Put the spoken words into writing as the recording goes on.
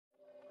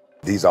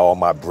These are all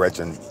my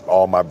brethren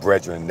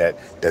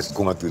that's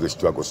going through the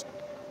struggles.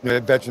 You know,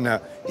 that veteran now,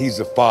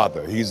 he's a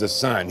father, he's a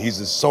son, he's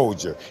a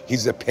soldier,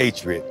 he's a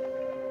patriot.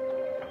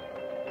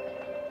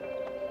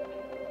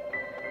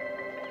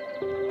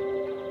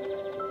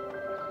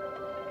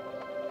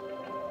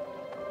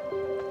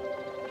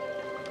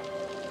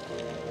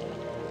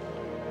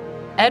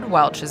 Ed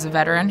Welch is a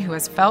veteran who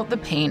has felt the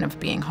pain of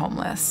being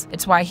homeless.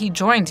 It's why he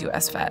joined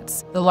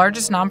U.S.VETS, the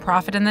largest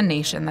nonprofit in the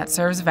nation that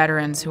serves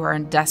veterans who are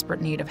in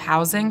desperate need of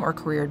housing or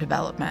career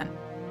development.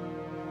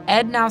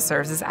 Ed now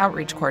serves as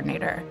outreach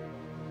coordinator.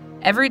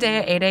 Every day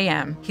at 8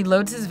 a.m., he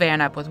loads his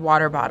van up with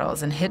water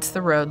bottles and hits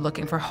the road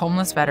looking for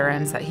homeless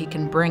veterans that he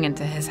can bring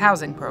into his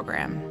housing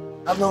program.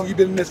 How long have you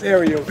been in this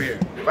area over here?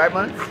 5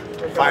 months.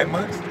 5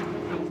 months?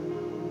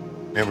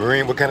 And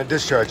Marine, what kind of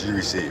discharge did you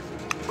receive?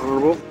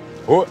 Honorable.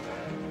 What?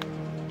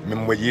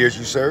 Remember what years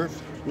you served?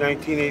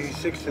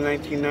 1986 to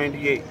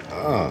 1998.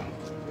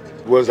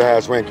 What was the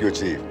highest rank you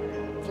achieved?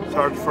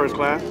 Sergeant first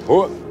class.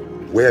 What?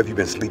 Where have you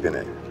been sleeping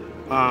at?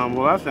 Well,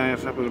 last night I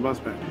slept in the bus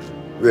bench.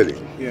 Really?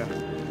 Yeah.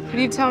 Can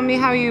you tell me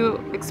how you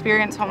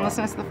experienced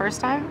homelessness the first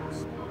time?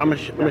 I'm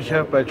a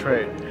chef by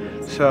trade.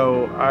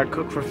 So I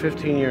cooked for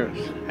 15 years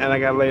and I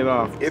got laid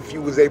off. If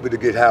you was able to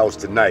get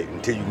housed tonight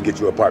until you can get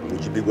your apartment,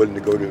 would you be willing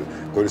to go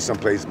to some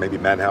place, maybe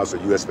Manor House or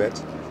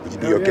U.S.VETS? Would you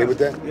be okay with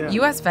that? Yeah.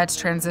 U.S.VETS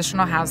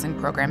Transitional Housing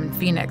Program in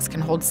Phoenix can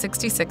hold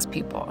 66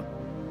 people.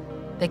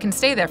 They can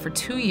stay there for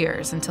 2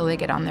 years until they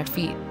get on their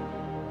feet.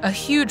 A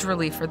huge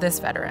relief for this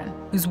veteran,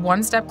 who's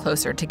one step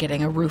closer to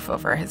getting a roof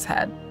over his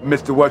head.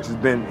 Mr. Welch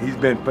he's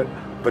been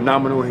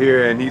phenomenal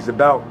here, and he's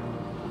about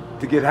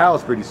to get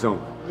housed pretty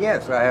soon.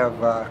 Yes, I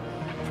have.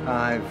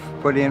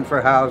 I've put in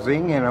for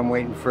housing, and I'm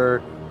waiting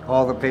for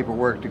all the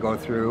paperwork to go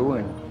through.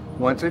 And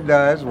once it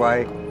does,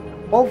 why,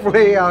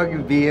 hopefully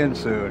I'll be in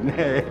soon.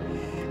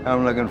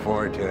 I'm looking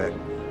forward to it.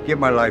 Get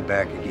my life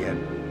back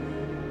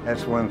again.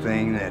 That's one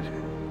thing that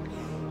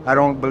I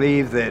don't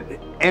believe that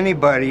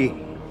anybody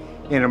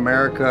in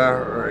America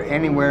or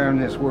anywhere in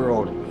this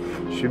world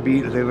should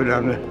be living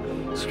on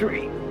the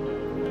street.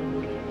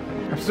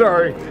 I'm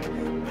sorry,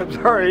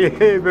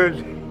 but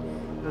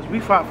As we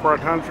fought for our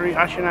country,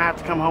 I shouldn't have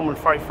to come home and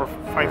fight for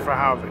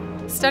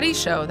housing. Studies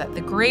show that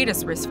the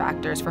greatest risk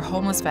factors for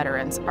homeless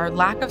veterans are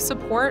lack of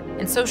support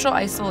and social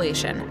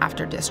isolation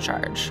after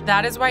discharge.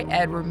 That is why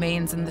Ed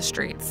remains in the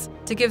streets,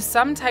 to give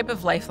some type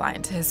of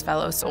lifeline to his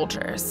fellow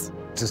soldiers.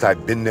 Since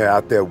I've been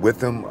out there with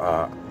them,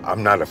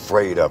 I'm not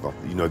afraid of them.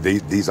 You know,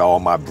 these are all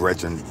my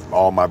brethren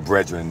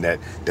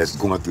that's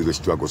going through the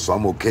struggle. So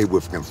I'm okay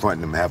with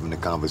confronting them, having a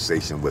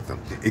conversation with them.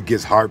 It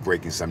gets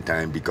heartbreaking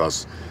sometimes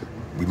because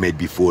we may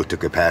be full to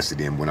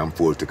capacity, and when I'm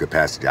full to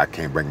capacity, I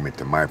can't bring them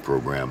into my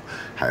program.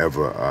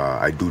 However,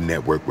 I do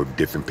network with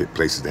different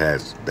places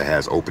that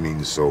has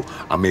openings, so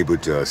I'm able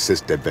to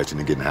assist that veteran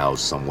in getting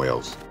housed somewhere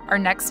else. Our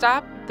next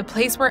stop, the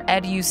place where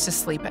Ed used to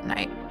sleep at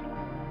night.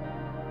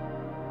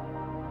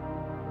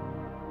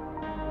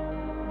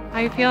 How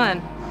you feeling?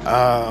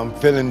 I'm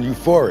feeling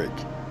euphoric.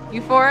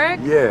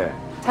 Euphoric? Yeah.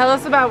 Tell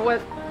us about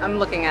what I'm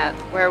looking at,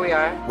 where we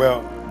are.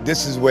 Well,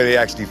 this is where they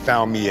actually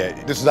found me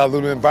at. This is our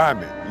little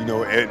environment, you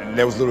know, and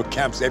there was little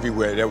camps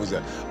everywhere. There was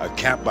a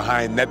camp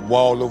behind that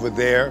wall over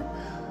there,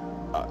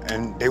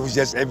 and they was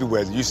just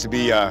everywhere. There used to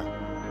be,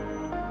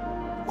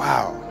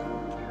 wow.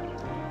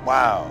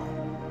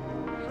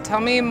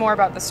 Tell me more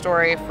about the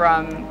story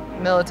from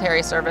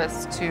military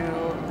service to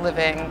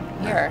living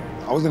here.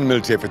 I was in the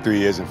military for 3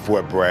 years in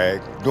Fort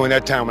Bragg. During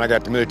that time when I got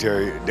to the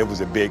military, there was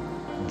a big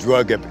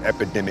drug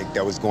epidemic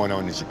that was going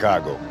on in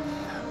Chicago.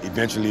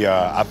 Eventually,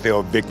 I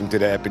fell victim to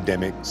the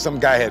epidemic. Some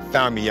guy had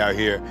found me out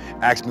here,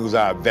 asked me was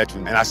I a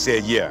veteran, and I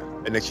said yeah.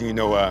 And next thing you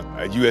know,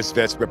 a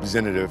U.S.VETS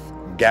representative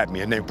got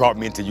me, and they brought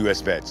me into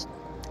U.S.VETS.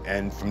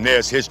 And from there,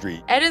 it's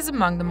history. Ed is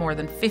among the more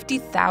than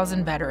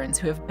 50,000 veterans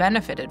who have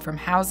benefited from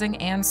housing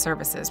and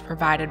services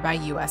provided by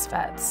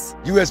U.S.VETS.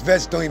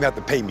 U.S.VETS don't even have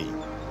to pay me.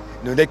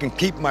 You know, they can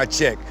keep my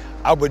check.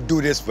 I would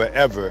do this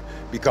forever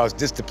because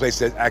this is the place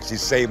that actually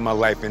saved my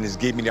life and has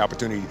gave me the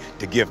opportunity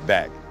to give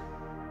back.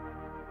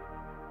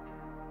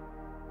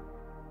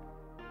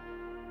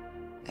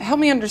 Help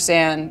me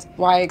understand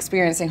why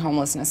experiencing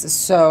homelessness is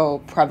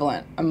so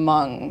prevalent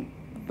among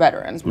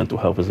veterans. Mental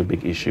health is a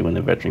big issue in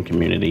the veteran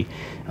community.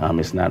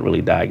 It's not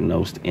really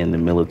diagnosed in the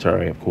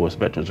military. Of course,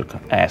 veterans are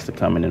asked to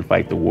come in and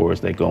fight the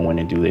wars. They go in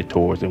and do their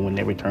tours, and when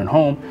they return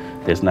home,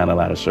 there's not a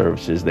lot of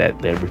services that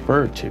they're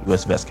referred to.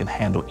 U.S.VETS can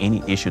handle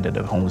any issue that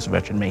a homeless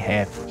veteran may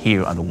have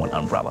here under one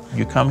umbrella.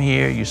 You come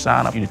here, you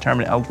sign up, you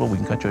determine eligible, we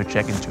can cut you a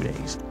check in 2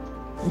 days.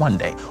 One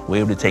day, we're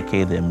able to take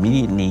care of the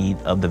immediate need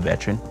of the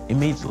veteran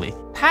immediately.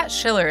 Pat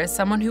Schiller is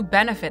someone who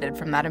benefited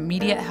from that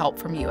immediate help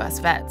from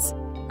U.S.VETS.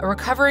 A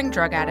recovering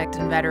drug addict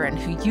and veteran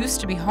who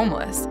used to be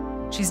homeless,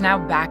 she's now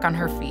back on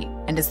her feet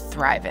and is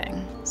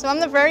thriving. So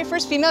I'm the very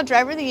first female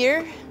driver of the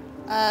year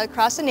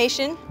across the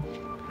nation.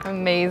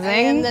 Amazing. I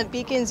am the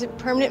Beacon's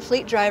permanent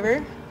fleet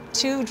driver.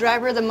 2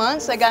 driver of the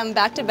months. I got them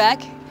back to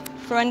back.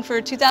 One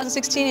for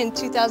 2016 and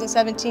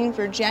 2017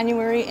 for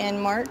January and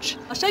March.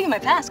 I'll show you my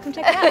pass. Come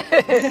check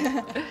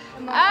it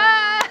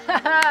out.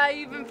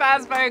 You've been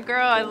passed by a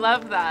girl. I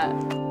love that.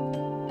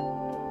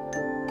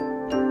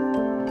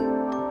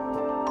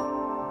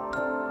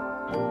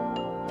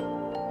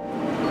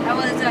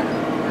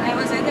 I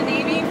was in the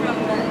Navy from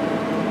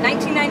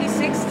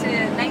 1996 to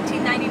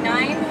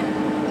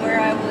 1999, where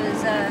I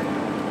was,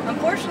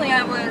 unfortunately,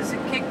 I was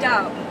kicked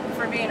out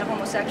for being a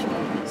homosexual.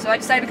 So I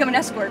decided to become an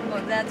escort.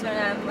 Well, that's when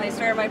I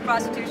started my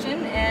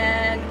prostitution,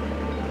 and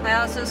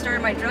I also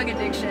started my drug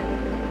addiction.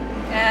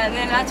 And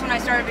then that's when I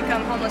started to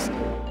become homeless.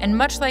 And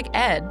much like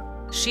Ed,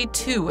 she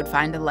too would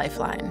find a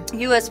lifeline.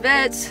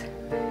 U.S.VETS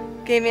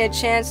gave me a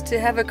chance to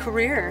have a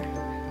career.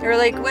 They were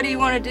like, what do you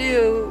want to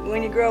do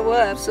when you grow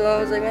up? So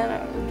I was like, man,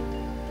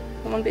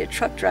 I want to be a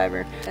truck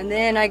driver. And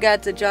then I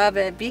got the job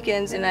at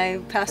Beacons, and I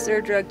passed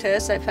their drug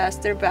test, I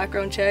passed their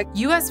background check.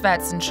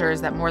 U.S.VETS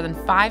ensures that more than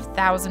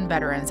 5,000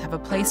 veterans have a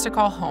place to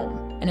call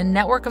home and a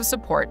network of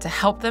support to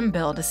help them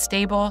build a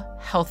stable,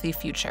 healthy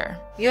future.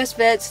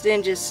 U.S.VETS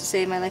didn't just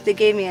save my life, they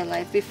gave me a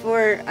life.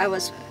 Before, I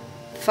was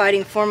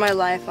fighting for my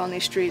life on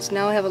these streets.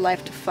 Now I have a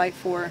life to fight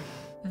for.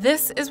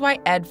 This is why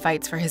Ed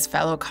fights for his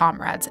fellow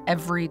comrades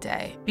every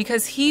day,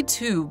 because he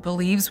too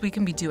believes we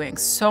can be doing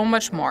so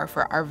much more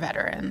for our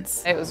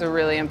veterans. It was a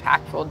really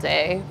impactful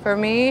day for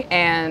me,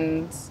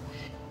 and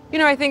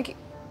I think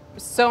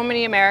so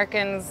many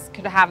Americans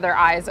could have their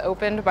eyes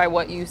opened by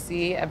what you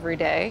see every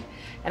day,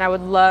 and I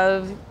would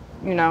love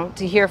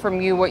to hear from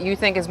you what you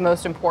think is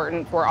most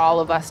important for all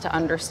of us to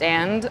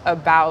understand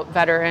about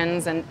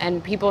veterans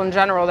and people in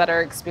general that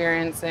are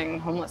experiencing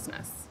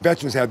homelessness.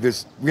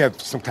 Veterans we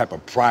have some type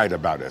of pride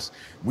about us.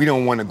 We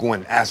don't want to go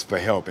and ask for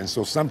help. And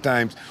so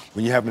sometimes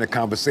when you're having a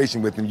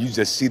conversation with them, you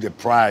just see the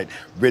pride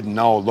written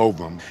all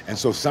over them. And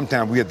so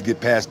sometimes we have to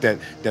get past that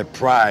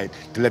pride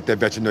to let that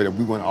veteran know that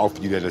we want to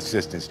offer you that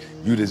assistance.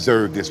 You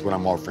deserve this, what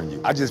I'm offering you.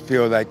 I just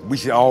feel like we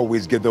should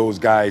always give those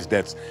guys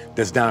that's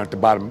down at the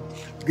bottom,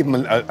 give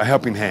them a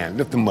helping hand,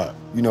 lift them up,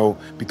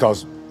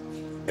 because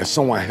if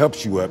someone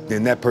helps you up,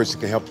 then that person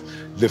can help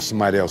lift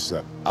somebody else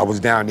up. I was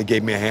down, they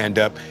gave me a hand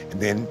up, and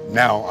then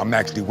now I'm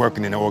actually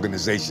working in an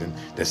organization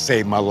that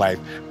saved my life.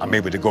 I'm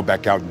able to go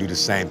back out and do the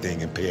same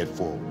thing and pay it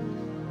forward.